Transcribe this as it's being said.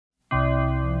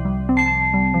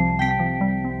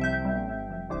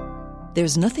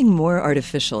There's nothing more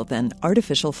artificial than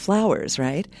artificial flowers,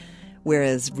 right?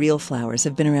 Whereas real flowers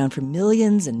have been around for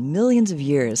millions and millions of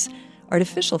years,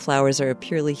 artificial flowers are a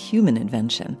purely human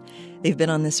invention. They've been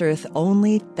on this earth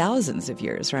only thousands of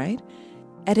years, right?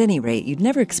 At any rate, you'd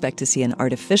never expect to see an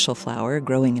artificial flower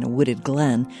growing in a wooded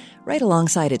glen right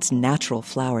alongside its natural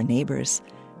flower neighbors.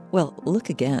 Well, look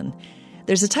again.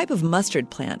 There's a type of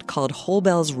mustard plant called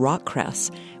Holboell's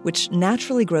rockcress, which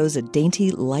naturally grows a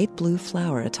dainty light blue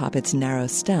flower atop its narrow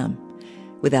stem.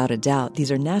 Without a doubt,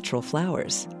 these are natural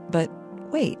flowers. But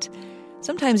wait,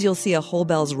 sometimes you'll see a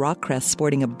Holboell's rockcress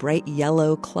sporting a bright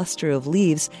yellow cluster of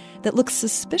leaves that looks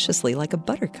suspiciously like a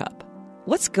buttercup.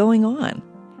 What's going on?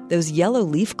 Those yellow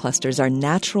leaf clusters are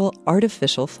natural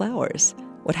artificial flowers.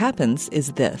 What happens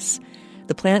is this.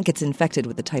 The plant gets infected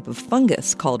with a type of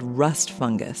fungus called rust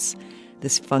fungus.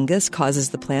 This fungus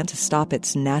causes the plant to stop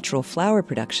its natural flower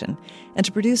production and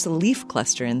to produce a leaf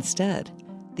cluster instead.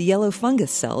 The yellow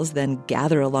fungus cells then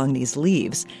gather along these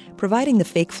leaves, providing the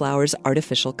fake flowers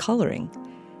artificial coloring.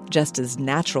 Just as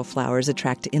natural flowers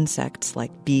attract insects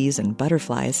like bees and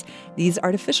butterflies, these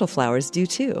artificial flowers do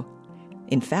too.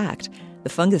 In fact, the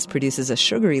fungus produces a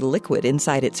sugary liquid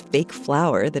inside its fake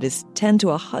flower that is 10 to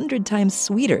 100 times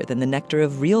sweeter than the nectar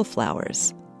of real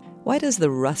flowers. Why does the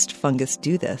rust fungus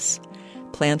do this?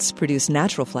 Plants produce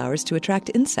natural flowers to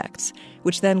attract insects,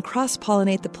 which then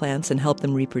cross-pollinate the plants and help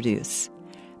them reproduce.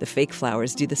 The fake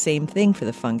flowers do the same thing for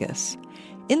the fungus.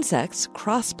 Insects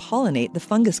cross-pollinate the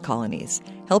fungus colonies,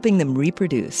 helping them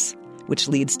reproduce, which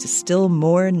leads to still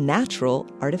more natural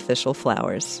artificial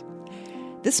flowers.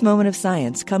 This Moment of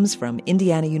Science comes from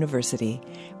Indiana University.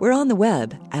 We're on the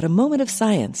web at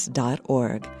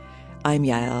amomentofscience.org. I'm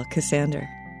Yael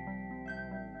Cassander.